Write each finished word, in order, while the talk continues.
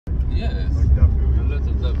Yes, a lot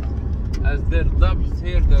of Dhabs. As there Dhabs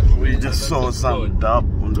here, there We just saw some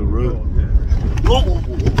Dhab on the road. Oh,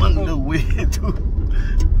 on the way to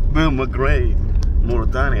Bîr Mogreïn,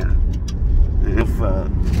 Mauritania. We have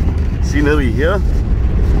scenery here.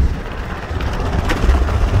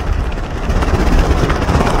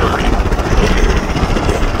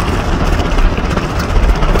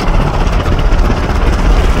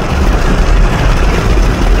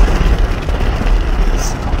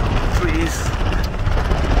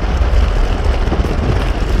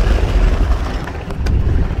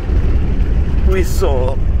 We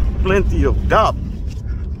saw plenty of Dhab.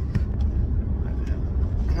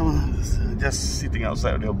 Just sitting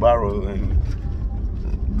outside the Burrow and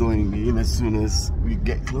going in as soon as we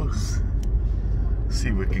get close. See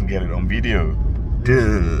if we can get it on video.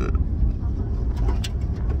 Duh.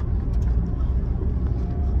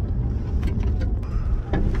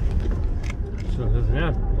 So there's an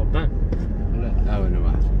ad, not bad. Oh, no,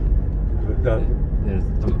 there's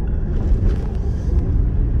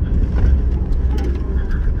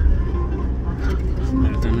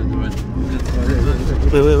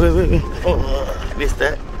Wait. Oh, missed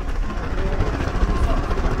that.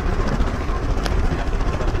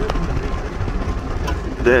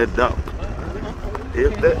 There, Dhab.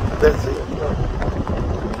 Yep, that's it.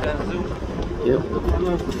 Yep,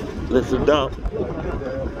 that's a Dhab.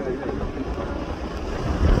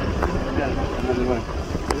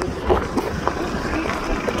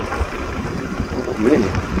 Oh, man,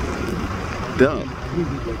 Dhab.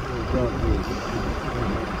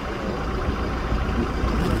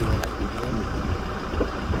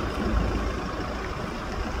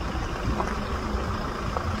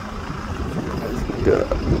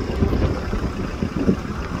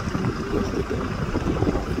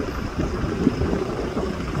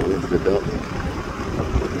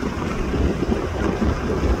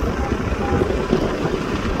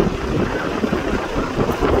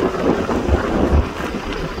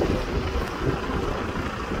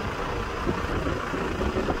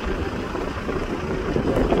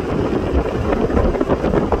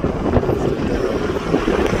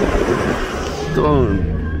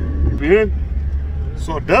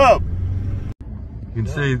 So Dhab. You can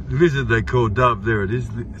see the lizard they call Dhab. There it is,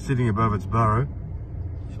 sitting above its burrow.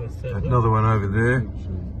 Another one over there.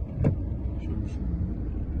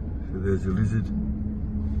 So there's a lizard.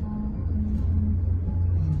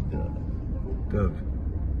 Dove.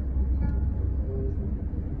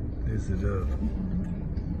 There's the dove.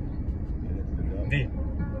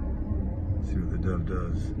 See what the dove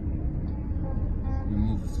does. You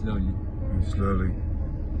move slowly. Move slowly.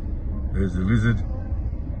 There's the lizard.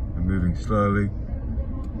 They're moving slowly.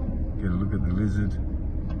 Get a look at the lizard.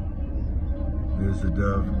 There's the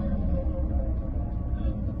dove.